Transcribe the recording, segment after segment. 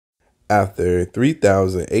After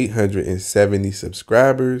 3,870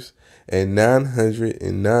 subscribers and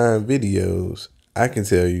 909 videos, I can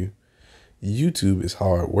tell you, YouTube is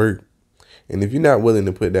hard work. And if you're not willing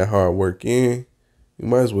to put that hard work in, you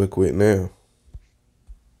might as well quit now.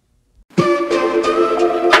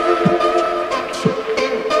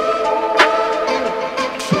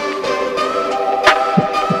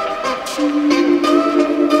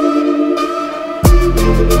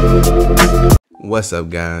 What's up,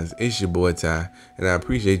 guys? It's your boy Ty, and I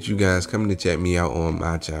appreciate you guys coming to check me out on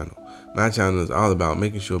my channel. My channel is all about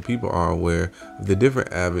making sure people are aware of the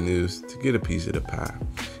different avenues to get a piece of the pie.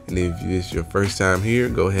 And if it's your first time here,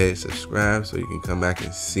 go ahead and subscribe so you can come back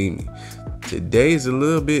and see me. Today is a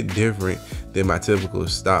little bit different than my typical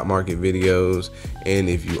stock market videos, and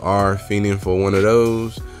if you are fiending for one of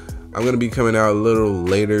those, I'm going to be coming out a little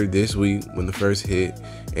later this week when the first hit,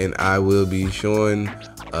 and I will be showing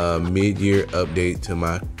a mid-year update to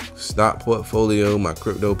my stock portfolio, my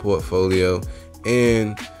crypto portfolio,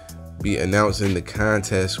 and be announcing the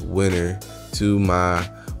contest winner to my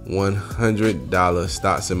 $100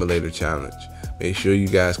 stock simulator challenge. Make sure you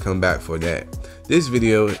guys come back for that. This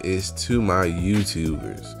video is to my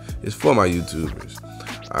YouTubers. It's for my YouTubers.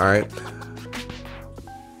 All right.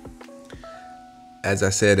 As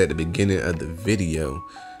I said at the beginning of the video,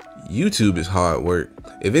 YouTube is hard work.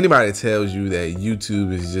 If anybody tells you that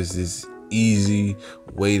YouTube is just this easy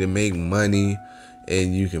way to make money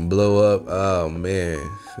and you can blow up, oh man,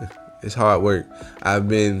 it's hard work. I've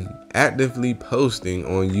been actively posting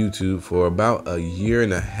on YouTube for about a year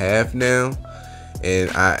and a half now,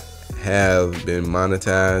 and I have been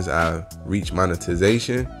monetized. I've reached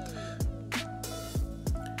monetization.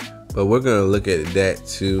 But we're gonna look at that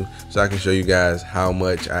too, so I can show you guys how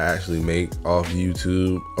much I actually make off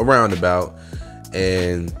YouTube around about.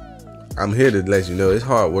 And I'm here to let you know it's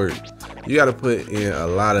hard work. You gotta put in a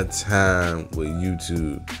lot of time with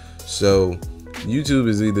YouTube. So YouTube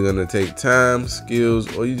is either gonna take time,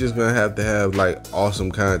 skills, or you're just gonna have like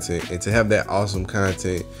awesome content. And to have that awesome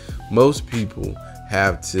content, most people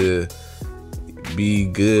have to be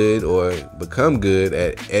good or become good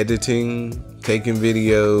at editing, taking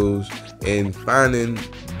videos, and finding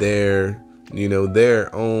their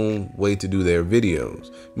own way to do their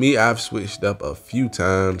videos. Me, I've switched up a few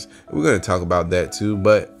times. We're going to talk about that too.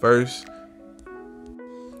 But first,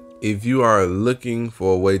 if you are looking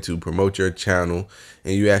for a way to promote your channel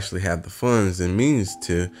and you actually have the funds and means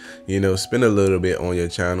to, spend a little bit on your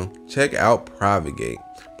channel, check out Prodvigate.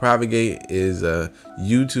 Prodvigate is a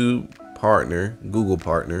YouTube partner, Google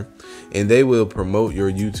partner, and they will promote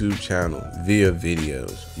your YouTube channel via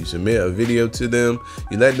videos. You submit a video to them,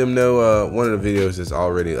 you let them know one of the videos that's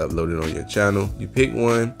already uploaded on your channel, you pick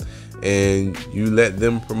one and you let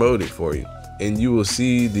them promote it for you, and you will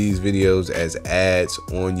see these videos as ads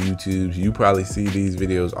on YouTube. You probably see these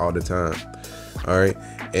videos all the time. All right,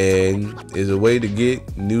 and it's a way to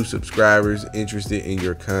get new subscribers interested in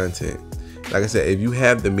your content. Like I said, if you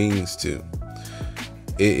have the means to,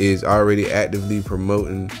 it is already actively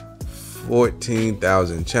promoting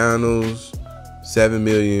 14,000 channels, 7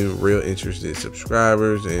 million real interested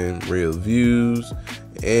subscribers and real views.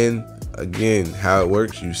 And again, how it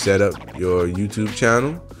works, you set up your YouTube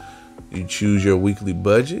channel, you choose your weekly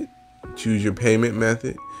budget, choose your payment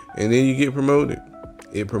method, and then you get promoted.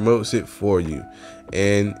 It promotes it for you,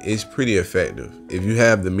 and it's pretty effective. If you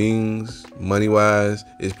have the means, money-wise,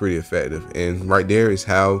 it's pretty effective. And right there is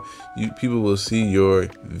how people will see your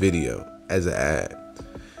video as an ad.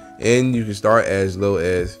 And you can start as low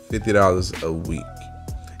as $50 a week.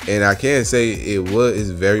 And I can say it's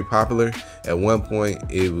very popular. At one point,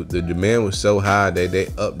 the demand was so high that they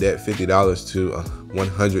upped that $50 to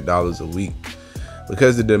 $100 a week.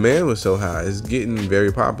 Because the demand was so high, it's getting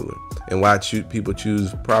very popular. And why people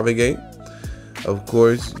choose Prodvigate? Of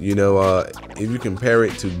course, if you compare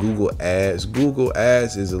it to Google Ads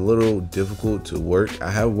is a little difficult to work. I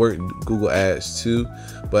have worked Google Ads too,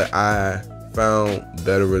 but I found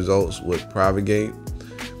better results with Prodvigate.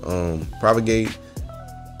 Prodvigate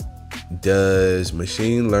does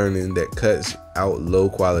machine learning that cuts out low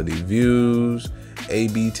quality views,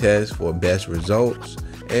 A/B tests for best results,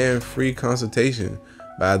 and free consultation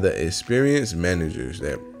by the experienced managers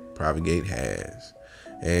that Prodvigate has.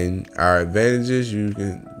 And our advantages,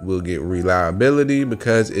 will get reliability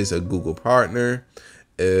because it's a Google partner,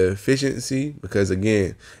 efficiency because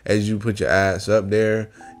again, as you put your ads up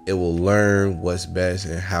there, it will learn what's best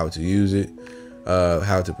and how to use it,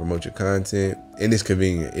 how to promote your content, and it's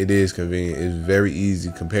convenient. It is convenient. It's very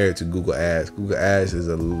easy compared to Google Ads. Google Ads is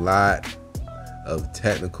a lot of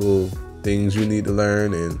technical things you need to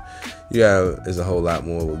learn, and there's a whole lot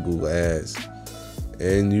more with Google Ads.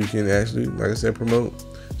 and you can actually, like I said, promote.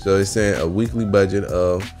 So it's saying a weekly budget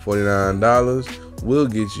of $49 will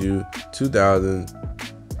get you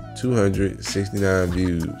 2,269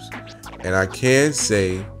 views. And I can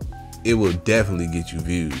say it will definitely get you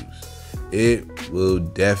views. It will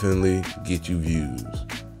definitely get you views.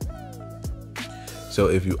 So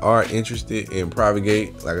if you are interested in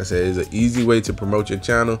Prodvigate, like I said, it's an easy way to promote your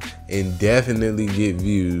channel and definitely get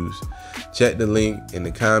views. Check the link in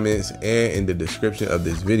the comments and in the description of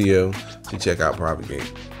this video to check out Prodvigate.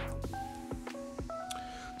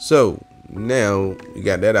 So now you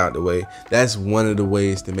got that out the way. That's one of the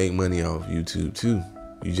ways to make money off YouTube too.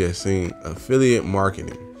 You just seen affiliate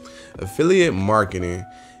marketing. Affiliate marketing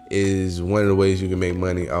is one of the ways you can make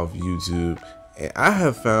money off YouTube. And I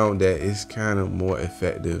have found that it's kind of more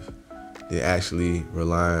effective than actually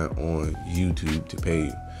relying on YouTube to pay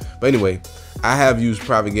you. But anyway, I have used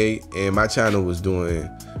Prodvigate and my channel was doing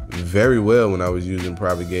very well when I was using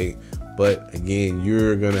Prodvigate. But again,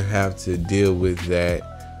 you're gonna have to deal with that.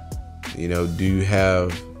 You know, do you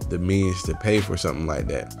have the means to pay for something like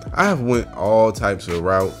that? I have went all types of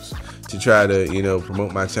routes to try to, you know,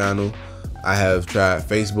 promote my channel. I have tried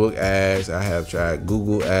Facebook ads, I have tried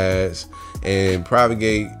Google ads, and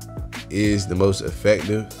Prodvigate is the most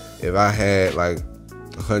effective. If I had like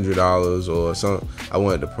 $100 or something, I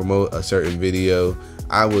wanted to promote a certain video,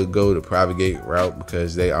 I would go the Prodvigate route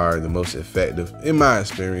because they are the most effective in my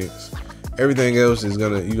experience. Everything else is you're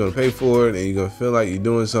gonna pay for it and you're gonna feel like you're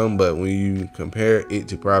doing something, but when you compare it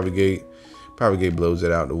to Prodvigate, Prodvigate blows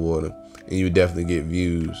it out the water and you definitely get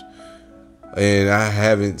views. And I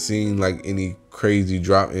haven't seen like any crazy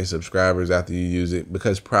drop in subscribers after you use it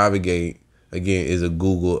because Prodvigate again is a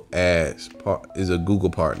Google ads Google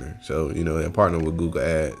partner. So, you know, they partner with Google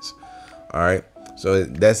ads. All right. So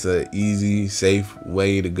that's an easy, safe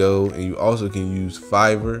way to go. And you also can use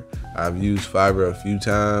Fiverr. I've used Fiverr a few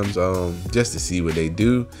times just to see what they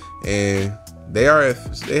do. And they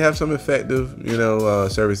have some effective, you know,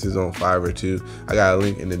 services on Fiverr too. I got a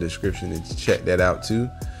link in the description to check that out too.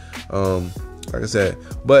 Like I said,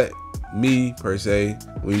 but me per se,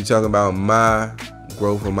 when you talk about my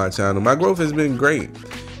growth on my channel, my growth has been great.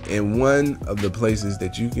 And one of the places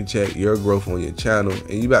that you can check your growth on your channel,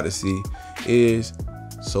 and you about to see, is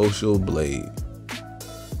Social Blade.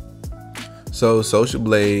 So Social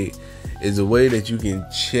Blade is a way that you can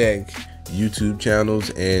check YouTube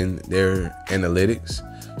channels and their analytics.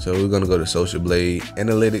 So we're gonna go to Social Blade,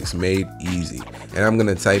 analytics made easy, and I'm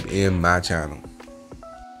gonna type in my channel.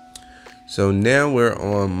 So now we're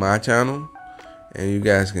on my channel, and you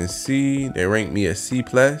guys can see they ranked me a C+.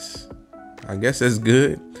 I guess that's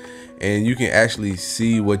good. And you can actually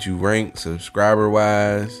see what you rank subscriber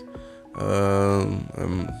wise.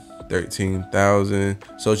 I'm 13,000.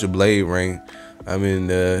 Social Blade rank, I'm in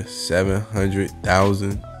the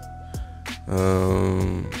 700,000.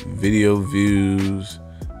 Video views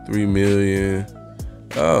 3 million.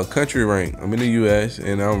 Country rank, I'm in the US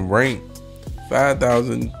and I'm ranked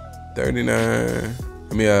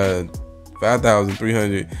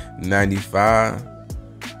 5,395,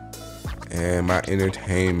 and my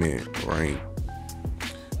entertainment rank.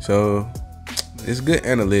 So it's good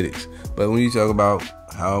analytics, but when you talk about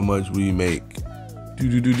how much we make,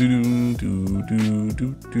 you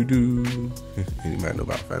might know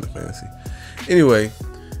about Final Fantasy. Anyway,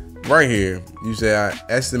 right here you say I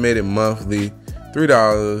estimated monthly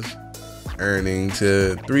 $3 earning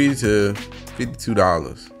to $3 to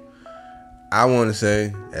 $52. I want to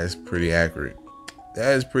say that's pretty accurate.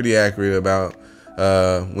 That is pretty accurate about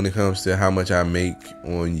when it comes to how much I make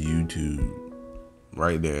on YouTube.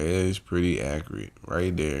 Right there, it is pretty accurate.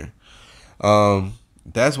 Right there.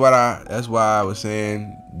 That's why I was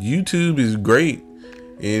saying YouTube is great.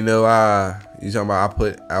 You know, you talking about I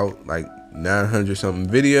put out like 900 something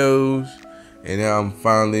videos, and now I'm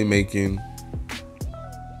finally making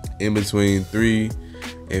in between 3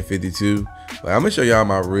 and 52. But I'm gonna show y'all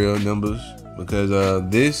my real numbers because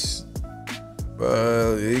this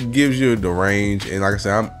it gives you the range, and like I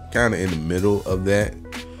said, I'm kind of in the middle of that.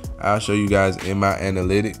 I'll show you guys in my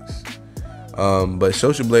analytics. But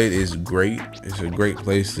Social Blade is great. It's a great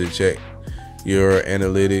place to check your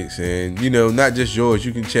analytics, and you know, not just yours.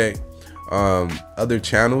 You can check other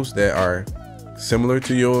channels that are similar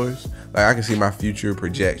to yours. Like I can see my future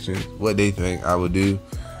projections, what they think I would do.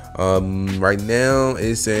 Right now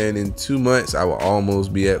it's saying in 2 months I will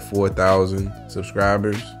almost be at 4,000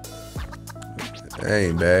 subscribers. That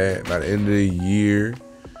ain't bad. By the end of the year,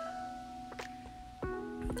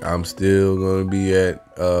 I'm still gonna be at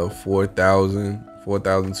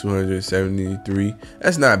 4,273.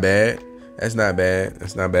 That's not bad. That's not bad.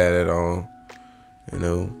 That's not bad at all. You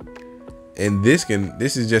know, And this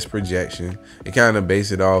is just projection. It kind of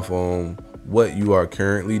base it off on what you are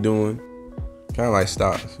currently doing, kind of like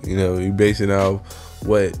stocks. You know, you base it off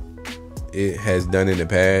what it has done in the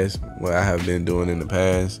past, what I have been doing in the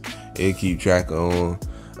past. It keep track of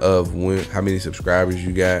how many subscribers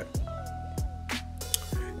you got.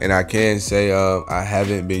 And I can say I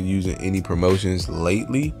haven't been using any promotions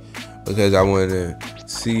lately because I want to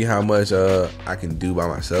see how much I can do by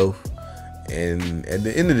myself. And at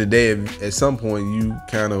the end of the day, at some point you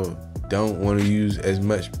kind of don't want to use as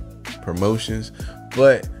much promotions.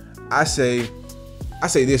 But I say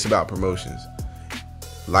this about promotions,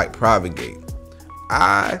 like Prodvigate.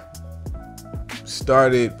 I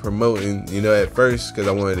started promoting, you know, at first because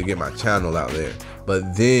I wanted to get my channel out there.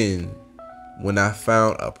 But then when I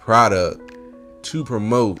found a product to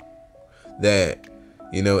promote that,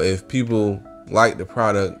 you know, if people like the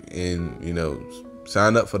product and, you know,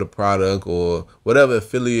 sign up for the product or whatever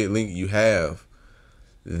affiliate link you have,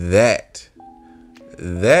 that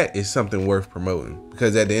is something worth promoting,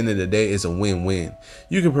 because at the end of the day, it's a win-win.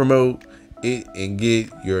 You can promote it and get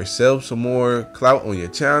yourself some more clout on your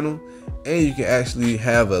channel, and you can actually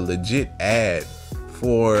have a legit ad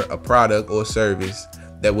for a product or service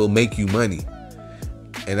that will make you money.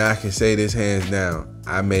 And I can say this hands down,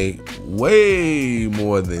 I make way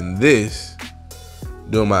more than this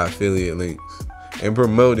doing my affiliate links and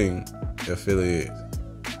promoting affiliate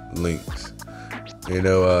links, you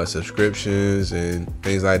know, subscriptions and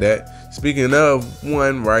things like that. Speaking of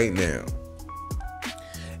one right now,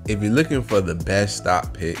 if you're looking for the best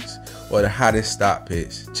stock picks or the hottest stock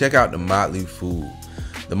picks, check out the Motley Fool.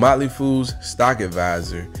 The Motley Fool's Stock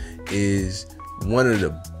Advisor is one of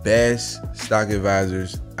the best stock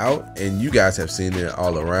advisors out, and you guys have seen it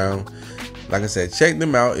all around. Like I said, check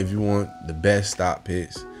them out if you want the best stock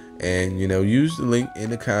picks, and you know, use the link in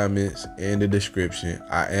the comments and the description.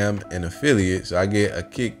 I am an affiliate, so I get a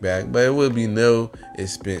kickback, but it will be no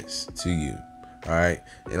expense to you. All right,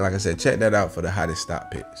 and like I said, check that out for the hottest stock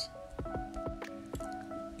picks.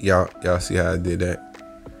 Y'all see how I did that?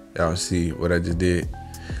 Y'all see what I just did?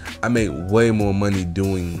 I make way more money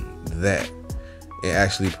doing that and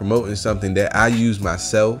actually promoting something that I use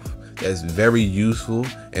myself, that's very useful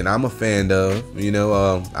and I'm a fan of. You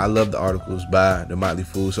know, I love the articles by the Motley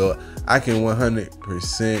Fool, so I can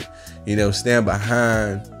 100%, you know, stand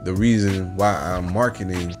behind the reason why I'm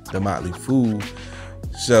marketing the Motley Fool.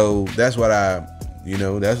 So that's what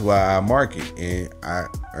that's why I market, and I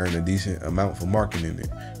earn a decent amount for marketing it.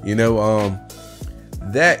 You know,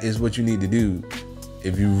 that is what you need to do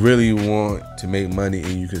if you really want to make money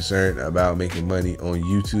and you're concerned about making money on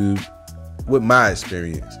YouTube. With my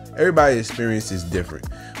experience, everybody's experience is different.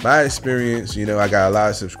 My experience, you know, I got a lot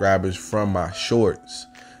of subscribers from my shorts.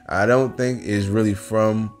 I don't think it's really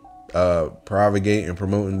from Prodvigate and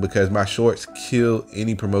promoting, because my shorts kill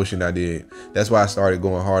any promotion I did. That's why I started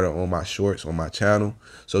going harder on my shorts on my channel.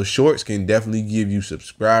 So shorts can definitely give you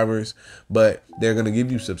subscribers, but they're going to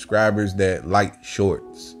give you subscribers that like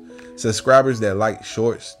shorts. Subscribers that like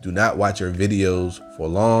shorts do not watch your videos for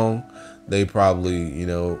long. They probably, you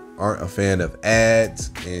know, aren't a fan of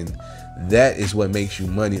ads, and that is what makes you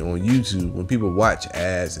money on YouTube. When people watch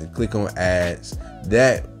ads and click on ads,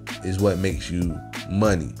 that is what makes you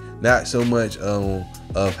money. Not so much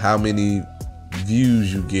of how many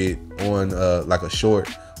views you get on like a short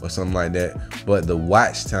or something like that, but the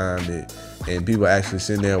watch time and people actually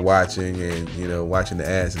sitting there watching and, you know, watching the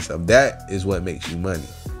ads and stuff. That is what makes you money.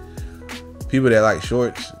 People that like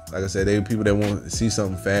shorts, like I said, they people that want to see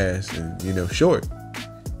something fast and, you know, short.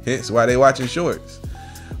 Hence why they watching shorts.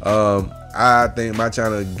 I think my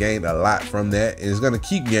channel gained a lot from that, and it's gonna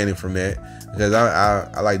keep gaining from that, because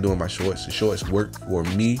I like doing my shorts. The shorts work for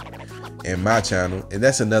me and my channel, and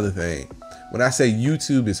that's another thing. When I say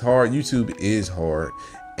YouTube is hard, YouTube is hard,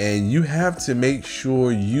 and you have to make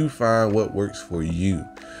sure you find what works for you.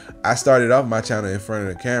 I started off my channel in front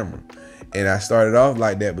of the camera, and I started off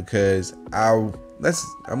like that because I'm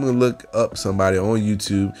gonna look up somebody on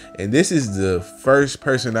YouTube, and this is the first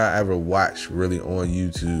person I ever watched really on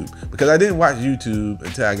YouTube, because I didn't watch YouTube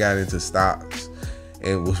until I got into stocks,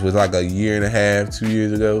 and which was like a year and a half, 2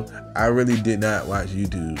 years ago. I really did not watch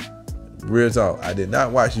YouTube. Real talk, I did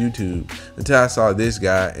not watch YouTube until I saw this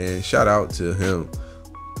guy, and shout out to him.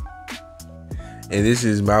 And this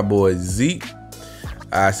is my boy Zeke.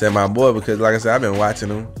 I said my boy because, like I said, I've been watching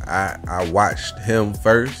him. I watched him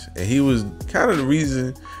first, and he was kind of the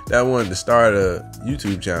reason that I wanted to start a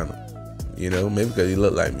YouTube channel. You know, maybe because he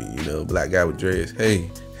looked like me, you know, black guy with dreads.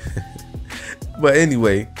 Hey. But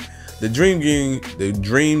anyway, the Dream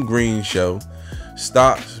Green Show,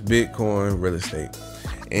 stocks, Bitcoin, real estate.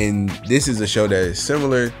 And this is a show that is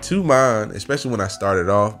similar to mine, especially when I started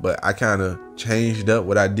off, but I kind of changed up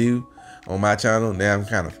what I do on my channel. Now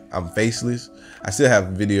I'm faceless. I still have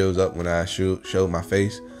videos up when I show my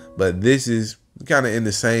face, but this is kind of in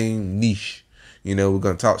the same niche. You know, we're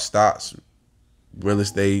going to talk stocks, real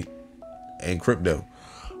estate, and crypto.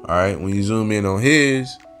 All right. When you zoom in on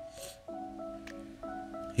his,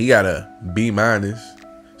 he got a B-.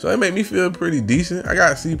 So it made me feel pretty decent. I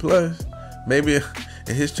got a C+. Maybe,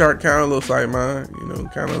 and his chart kind of looks like mine, you know,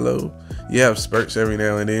 kind of low. You have spurts every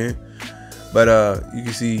now and then. But you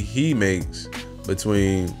can see he makes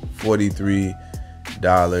between $43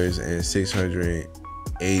 and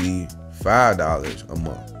 $685 a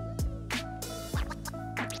month.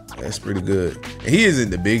 That's pretty good. And he isn't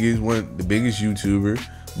the biggest YouTuber,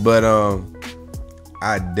 but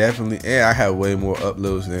I have way more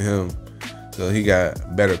uploads than him. So he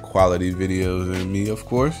got better quality videos than me, of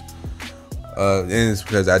course. And it's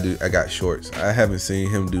because I got shorts. I haven't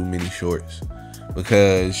seen him do many shorts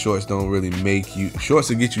because shorts don't really make you, shorts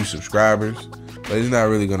will get you subscribers, but it's not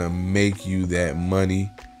really gonna make you that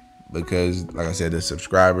money because, like I said, the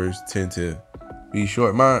subscribers tend to be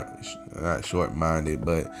not short-minded,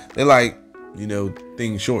 but they like, you know,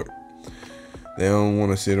 things short. They don't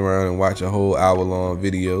want to sit around and watch a whole hour-long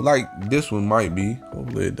video like this one might be.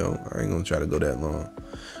 Hopefully it don't. I ain't gonna try to go that long.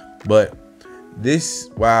 But this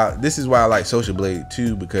is why I like Social Blade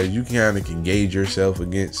too, because you kind of can gauge yourself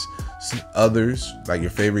against others, like your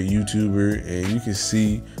favorite YouTuber, and you can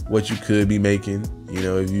see what you could be making, you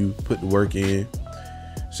know, if you put the work in.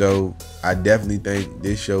 So I definitely think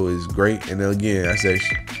this show is great. And then again, I say,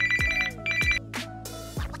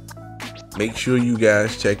 make sure you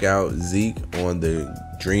guys check out Zeke on the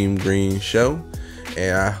Dream Green show,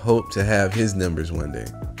 and I hope to have his numbers one day.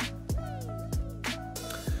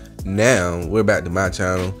 Now we're back to my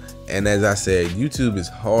channel, and as I said, YouTube is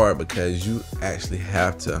hard because you actually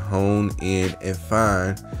have to hone in and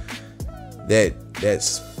find that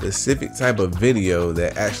specific type of video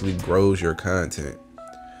that actually grows your content.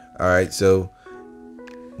 All right, so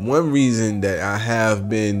one reason that I have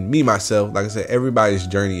been, myself, like I said, everybody's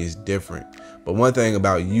journey is different. But one thing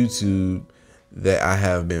about YouTube that I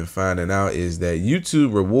have been finding out is that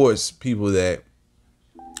YouTube rewards people that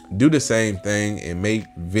do the same thing and make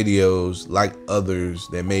videos like others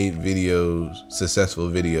that made videos, successful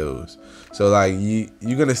videos. So like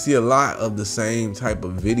you're gonna see a lot of the same type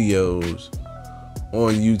of videos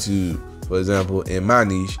on YouTube. For example, in my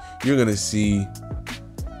niche, you're gonna see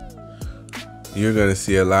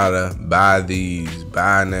a lot of buy these,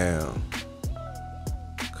 buy now,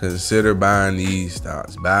 consider buying these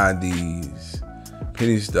stocks, buy these,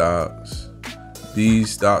 penny stocks,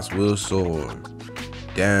 these stocks will soar,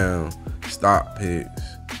 down, stock picks,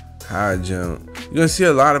 high jump. You're gonna see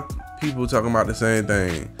a lot of people talking about the same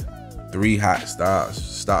thing. 3 hot stocks,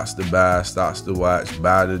 stocks to buy, stocks to watch,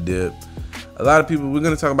 buy the dip. A lot of people, we're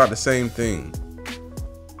gonna talk about the same thing.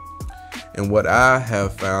 And what I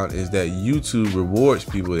have found is that YouTube rewards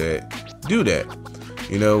people that do that.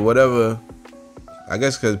 You know, whatever, I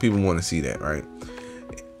guess because people want to see that, right?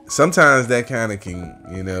 Sometimes that kind of can,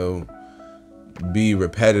 you know, be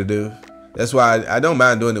repetitive. That's why I don't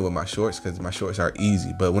mind doing it with my shorts, because my shorts are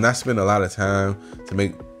easy. But when I spend a lot of time to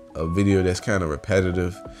make a video that's kind of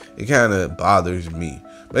repetitive, it kind of bothers me.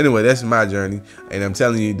 But anyway, that's my journey. And I'm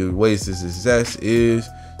telling you, the ways to success is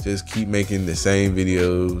just keep making the same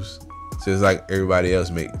videos, just like everybody else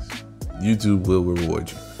makes. YouTube will reward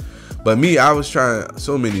you. But me, I was trying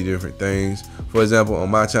so many different things. For example, on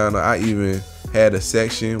my channel, I even had a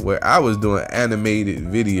section where I was doing animated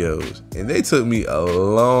videos, and they took me a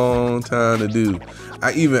long time to do.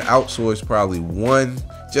 I even outsourced probably one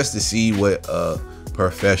just to see what a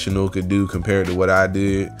professional could do compared to what I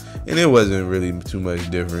did, and it wasn't really too much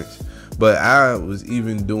difference. But I was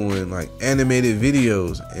even doing like animated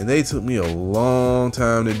videos, and they took me a long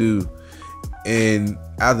time to do. And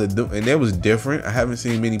that was different. I haven't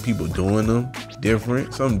seen many people doing them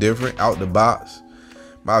different, something different, out the box.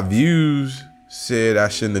 My views said I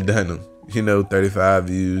shouldn't have done them. You know, 35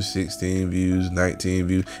 views, 16 views, 19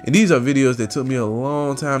 views. And these are videos that took me a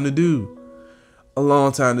long time to do. A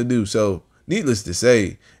long time to do. So needless to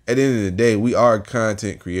say, at the end of the day, we are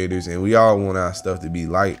content creators and we all want our stuff to be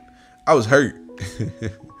liked. I was hurt.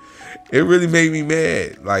 It really made me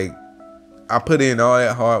mad. Like, I put in all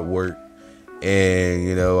that hard work, and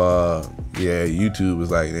you know, yeah, YouTube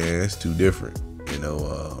was like, man, that's too different. You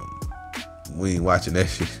know, we ain't watching that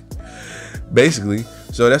shit. Basically,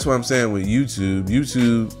 so that's what I'm saying with YouTube.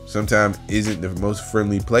 YouTube sometimes isn't the most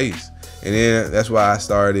friendly place, and then that's why I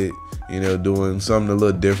started, you know, doing something a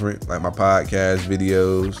little different, like my podcast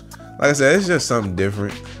videos. like I said, it's just something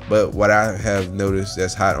different. But what I have noticed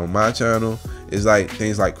that's hot on my channel is like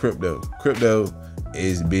things like crypto. Crypto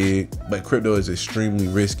is big, but crypto is extremely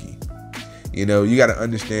risky. You know, you got to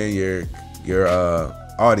understand your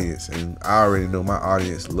audience, and I already know my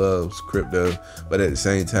audience loves crypto, but at the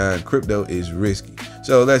same time, crypto is risky.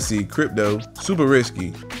 So let's see, crypto, super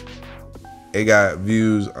risky. It got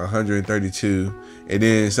views 132, and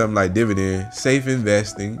then something like dividend, safe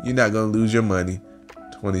investing, you're not gonna lose your money,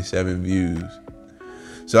 27 views.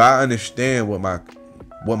 So I understand what my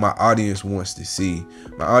audience wants to see.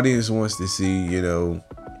 My audience wants to see, you know,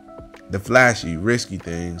 the flashy, risky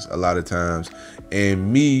things a lot of times.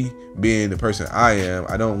 And me being the person I am,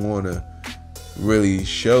 I don't want to really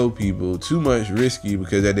show people too much risky,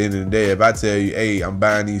 because at the end of the day, if I tell you, hey, I'm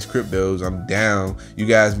buying these cryptos, I'm down, you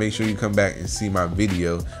guys make sure you come back and see my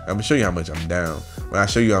video. I'm gonna show you how much I'm down. When I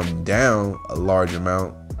show you I'm down a large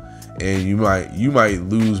amount, and you might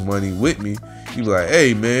lose money with me, you be like,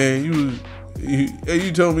 hey man, you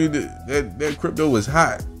told me that crypto was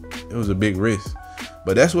hot. It was a big risk.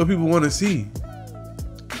 But that's what people want to see.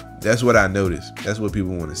 That's what I noticed. That's what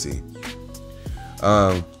people want to see.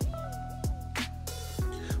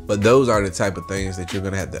 But those are the type of things that you're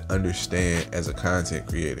going to have to understand as a content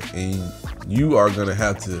creator. And you are going to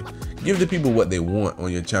have to give the people what they want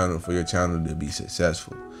on your channel for your channel to be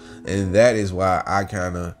successful. And that is why I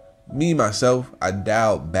kind of, I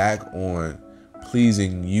dialed back on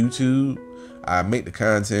pleasing YouTube. I make the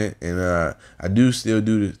content, and I do still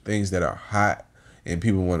do the things that are hot and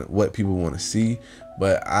what people want to see,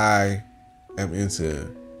 but I am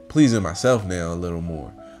into pleasing myself now a little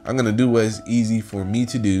more. I'm gonna do what's easy for me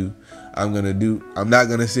to do. I'm not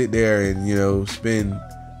gonna sit there and, you know, spend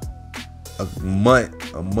a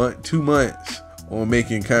month, 2 months on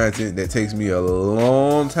making content that takes me a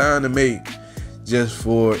long time to make, just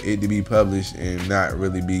for it to be published and not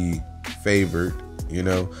really be favored. You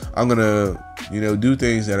know, I'm gonna, you know, do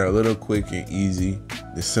things that are a little quick and easy,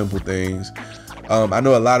 the simple things. I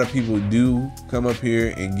know a lot of people do come up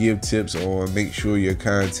here and give tips on make sure your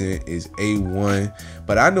content is A1,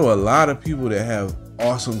 but I know a lot of people that have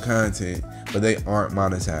awesome content, but they aren't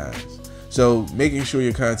monetized. So making sure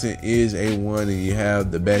your content is A1 and you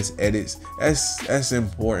have the best edits, that's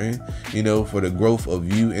important, you know, for the growth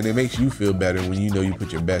of you, and it makes you feel better when you know you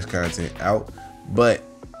put your best content out. But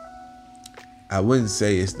I wouldn't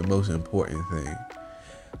say it's the most important thing.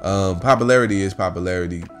 Popularity is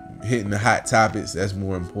popularity. Hitting the hot topics, that's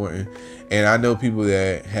more important. And I know people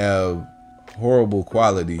that have horrible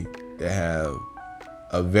quality that have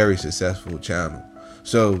a very successful channel.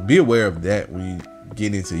 So be aware of that when you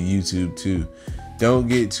get into YouTube too. Don't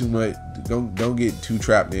get too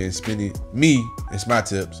trapped in spending. It's my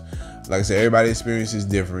tips. Like I said, everybody's experience is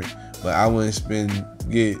different, but I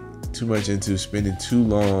wouldn't get too much into spending too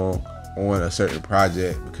long on a certain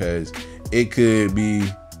project, because it could be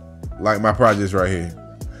like my projects right here.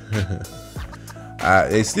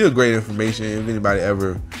 It's still great information. If anybody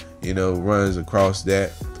ever, you know, runs across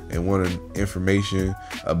that and wanted information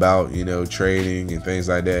about, you know, trading and things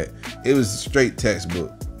like that, it was straight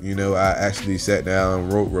textbook. You know, I actually sat down,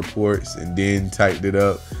 wrote reports, and then typed it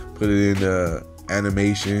up, put it in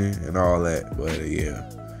animation and all that. But yeah,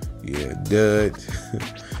 duds.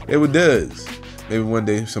 They were duds. Maybe one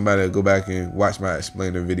day somebody will go back and watch my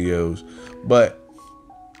explainer videos. But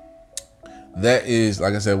that is,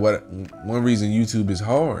 like I said, one reason YouTube is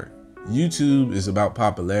hard. YouTube is about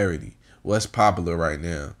popularity. What's popular right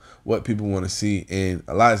now, what people want to see, and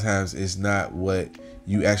a lot of times it's not what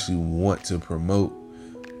you actually want to promote.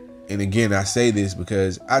 And again, I say this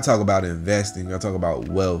because I talk about investing, I talk about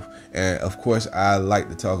wealth, and of course I like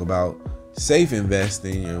to talk about safe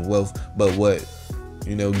investing and wealth, but what,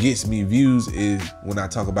 you know, gets me views is when I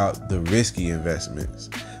talk about the risky investments.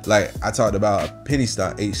 Like I talked about a penny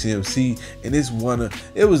stock, HCMC, and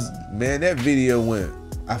that video went,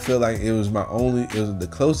 I feel like it was the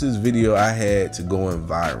closest video I had to going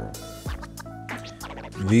viral.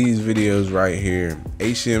 These videos right here,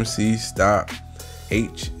 HCMC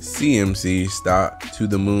stock to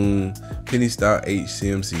the moon, penny stock,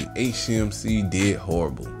 HCMC did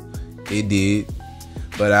horrible. It did,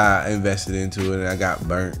 but I invested into it and I got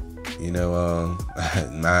burnt. You know,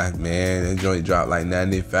 that joint dropped like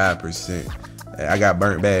 95%. I got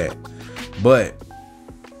burnt bad. But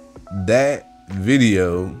that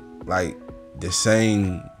video, like the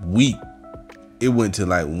same week, it went to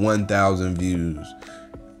like 1,000 views.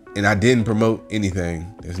 And I didn't promote anything.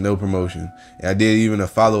 There's no promotion. And I did even a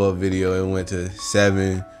follow-up video. It went to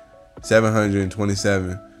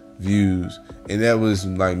 727 views. And that was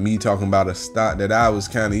like me talking about a stock that I was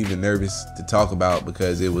kind of even nervous to talk about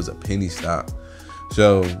because it was a penny stock.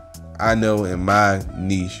 So I know in my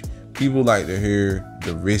niche, people like to hear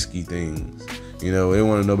the risky things. You know, they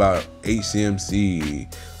want to know about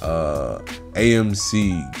HCMC,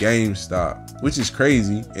 AMC, GameStop, which is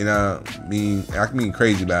crazy. And I mean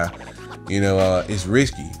crazy by, you know, it's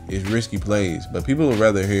risky. It's risky plays. But people would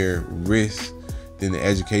rather hear risk than the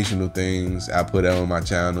educational things I put out on my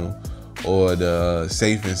channel, or the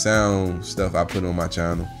safe and sound stuff I put on my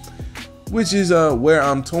channel, which is where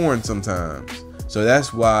I'm torn sometimes. So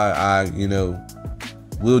that's why I, you know,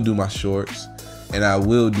 will do my shorts and I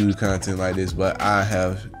will do content like this. But I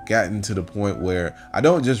have gotten to the point where I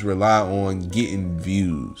don't just rely on getting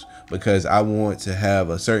views, because I want to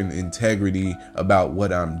have a certain integrity about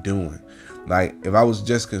what I'm doing. Like, if I was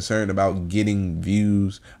just concerned about getting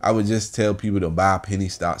views, I would just tell people to buy penny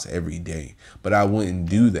stocks every day, but I wouldn't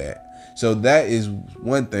do that. So that is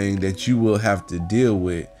one thing that you will have to deal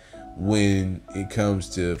with when it comes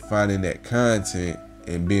to finding that content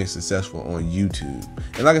and being successful on YouTube.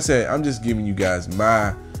 And like I said, I'm just giving you guys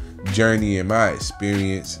my journey and my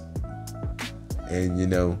experience, and, you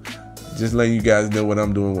know, just letting you guys know what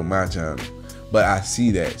I'm doing with my channel. But I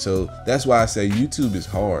see that, so that's why I say YouTube is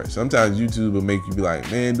hard. Sometimes YouTube will make you be like,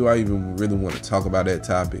 man, do I even really want to talk about that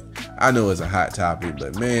topic? I know it's a hot topic,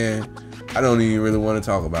 but man, I don't even really want to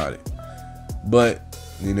talk about it. But,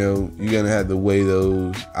 you know, you're gonna have to weigh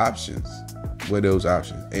those options.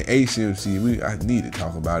 And HCMC, I need to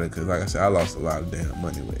talk about it, because like I said, I lost a lot of damn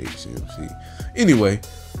money with HCMC. Anyway,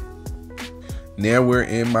 now we're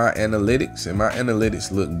in my analytics, and my analytics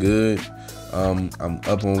look good. I'm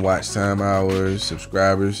up on watch time hours,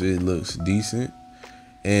 subscribers, it looks decent.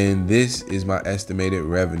 And this is my estimated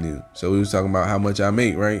revenue. So we was talking about how much I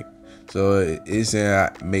make, right? So it's saying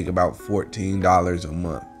I make about $14 a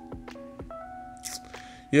month.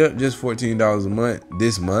 Yep, just $14 a month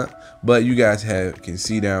this month. But you guys can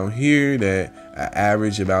see down here that I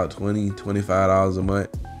average about $20, $25 a month.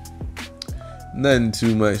 Nothing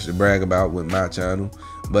too much to brag about with my channel,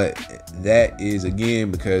 but that is, again,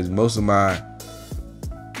 because most of my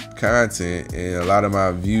content and a lot of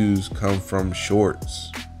my views come from shorts.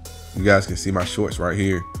 You guys can see my shorts right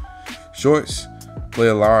here. Shorts play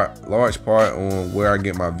a large part on where I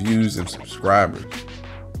get my views and subscribers,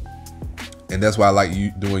 and that's why I like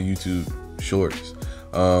doing YouTube shorts.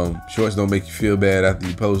 Shorts don't make you feel bad after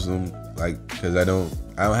you post them, like, because I don't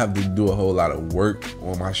have to do a whole lot of work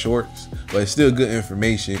on my shorts, but it's still good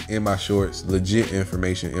information in my shorts, legit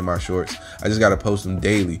information in my shorts. I just got to post them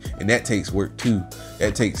daily, and that takes work too.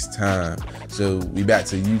 That takes time. So we back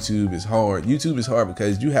to YouTube is hard. YouTube is hard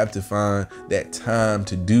because you have to find that time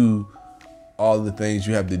to do all the things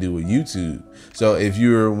you have to do with YouTube. So if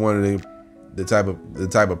you're one of the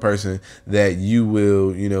type of person that you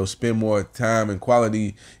will, you know, spend more time on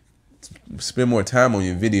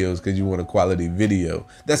your videos because you want a quality video,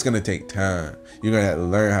 that's gonna take time. You're gonna have to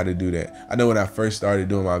learn how to do that. I know when I first started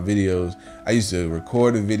doing my videos, I used to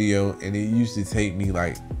record a video and it used to take me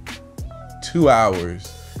like 2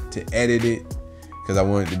 hours to edit it because I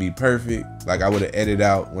wanted it to be perfect. Like, I would have edited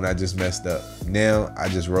out when I just messed up. Now I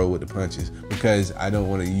just roll with the punches because I don't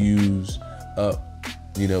want to use up,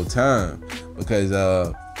 you know, time, because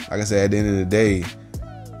like I said, at the end of the day,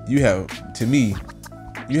 you have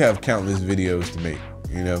countless videos to make.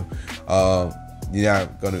 You know,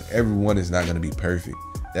 everyone is not gonna be perfect.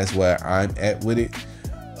 That's where I'm at with it.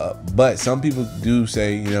 But some people do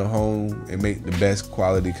say, you know, home and make the best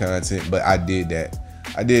quality content. But I did that.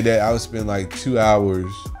 I would spend like 2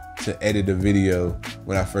 hours to edit a video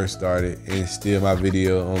when I first started, and still my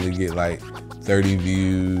video only get like 30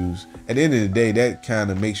 views. At the end of the day, that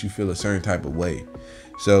kind of makes you feel a certain type of way.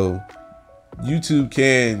 So YouTube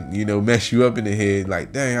can, you know, mess you up in the head,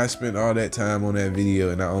 like, dang, I spent all that time on that video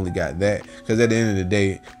and I only got that. Because at the end of the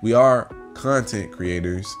day, we are content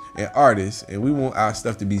creators and artists, and we want our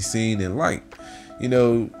stuff to be seen and liked. You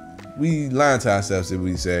know, we lie to ourselves if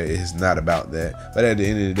we say it's not about that. But at the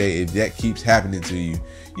end of the day, if that keeps happening to you,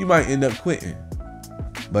 you might end up quitting.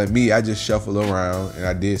 But me, I just shuffle around and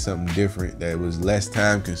I did something different that was less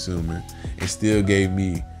time consuming and still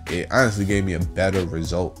it honestly gave me a better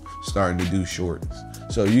result starting to do shorts.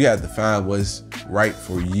 So you have to find what's right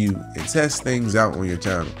for you and test things out on your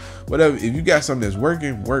channel. Whatever, if you got something that's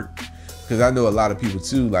working, work. Because I know a lot of people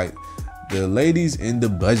too, like the ladies in the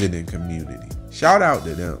budgeting community. Shout out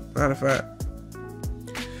to them. Matter of fact,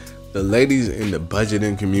 the ladies in the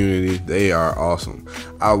budgeting community, they are awesome.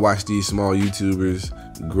 I watch these small YouTubers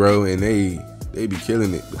grow, and they be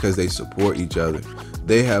killing it because they support each other.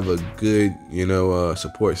 They have a good, you know,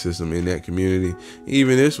 support system in that community.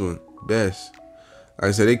 Even this one, best. Like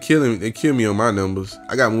I said, they kill me on my numbers.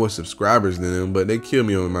 I got more subscribers than them, but they kill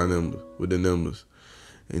me on my numbers with the numbers.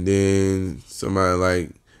 And then somebody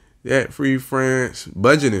like that Free France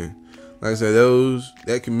budgeting. Like I said,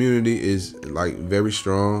 that community is like very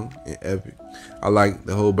strong and epic. I like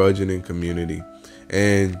the whole budgeting community.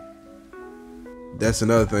 And that's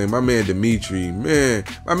another thing. My man Dimitri, and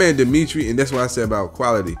that's what I said about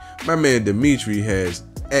quality. My man Dimitri has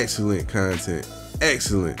excellent content.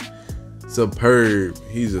 Excellent. Superb.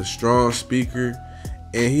 He's a strong speaker.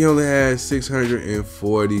 And he only has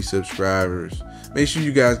 640 subscribers. Make sure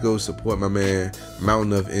you guys go support my man,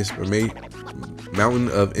 Mountain of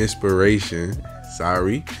Inspiration.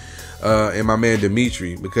 Sorry. And my man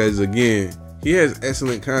Dimitri, because again, he has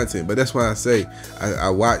excellent content. But that's why I say I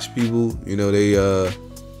watch people, you know, they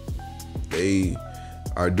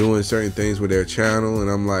are doing certain things with their channel,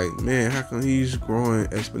 and I'm like, man, how come he's growing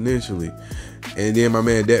exponentially? And then my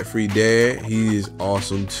man Debt Free Dad, he is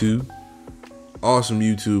awesome too. Awesome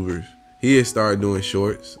YouTubers. He has started doing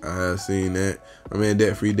shorts. I have seen that. My man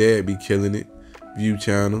Debt Free Dad be killing it. View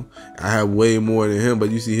channel. I have way more than him, but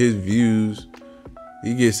you see his views.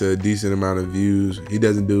 He gets a decent amount of views. He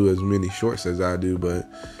doesn't do as many shorts as I do, but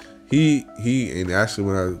he and actually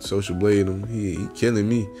when I social blade him, he killing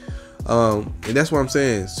me. And that's what I'm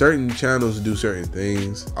saying. Certain channels do certain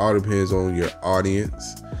things. All depends on your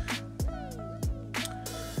audience.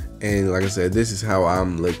 And like I said, this is how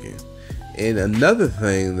I'm looking. And another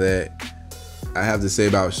thing that I have to say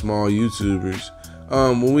about small YouTubers,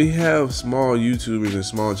 when we have small YouTubers and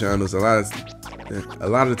small channels, a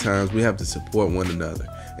lot of times we have to support one another.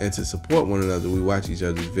 And to support one another, we watch each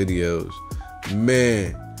other's videos.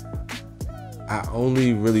 Man, I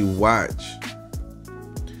only watch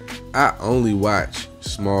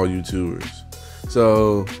small YouTubers.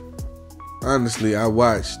 So honestly, I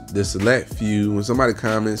watch the select few. When somebody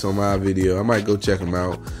comments on my video, I might go check them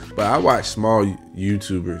out. But I watch small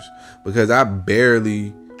YouTubers because I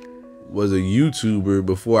barely was a YouTuber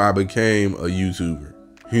before I became a YouTuber.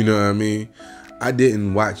 You know what I mean? I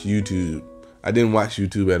didn't watch YouTube. I didn't watch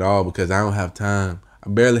YouTube at all because I don't have time. I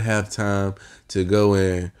barely have time to go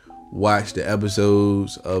and watch the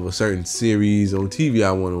episodes of a certain series on TV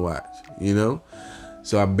I want to watch, you know?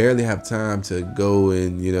 So I barely have time to go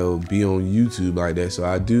and, you know, be on YouTube like that. So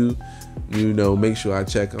I do, you know, make sure I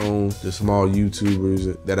check on the small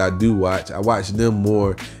YouTubers that I do watch. I watch them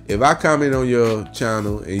more. If I comment on your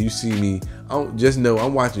channel and you see me, just know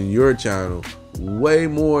I'm watching your channel way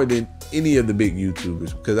more than any of the big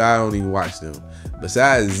YouTubers because I don't even watch them.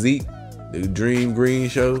 Besides Zeke, the Dream Green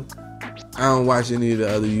Show, I don't watch any of the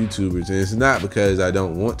other YouTubers. And it's not because I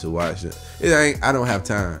don't want to watch them. I don't have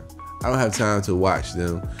time. I don't have time to watch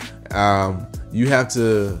them. You have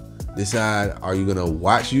to decide, are you gonna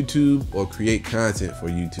watch YouTube or create content for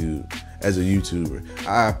YouTube as a YouTuber?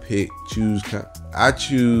 I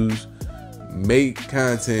choose make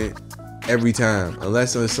content every time.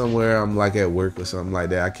 Unless I'm somewhere I'm like at work or something like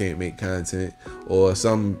that, I can't make content or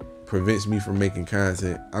something prevents me from making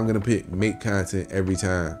content, I'm gonna make content every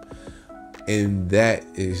time. And that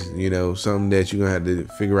is, you know, something that you're gonna have to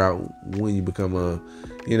figure out when you become a,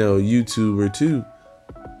 you know, YouTuber too,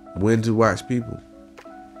 when to watch people.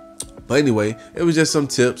 But anyway, it was just some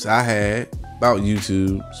tips I had about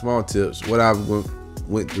YouTube, small tips, what I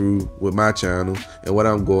went through with my channel and what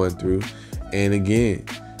I'm going through. And again,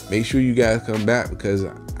 make sure you guys come back because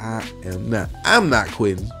I'm not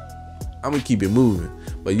quitting. I'm gonna keep it moving.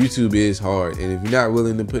 But YouTube is hard, and if you're not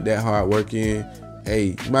willing to put that hard work in,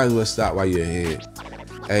 hey, you might as well stop while you're ahead.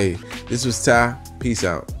 Hey, this was Ty. Peace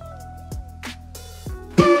out.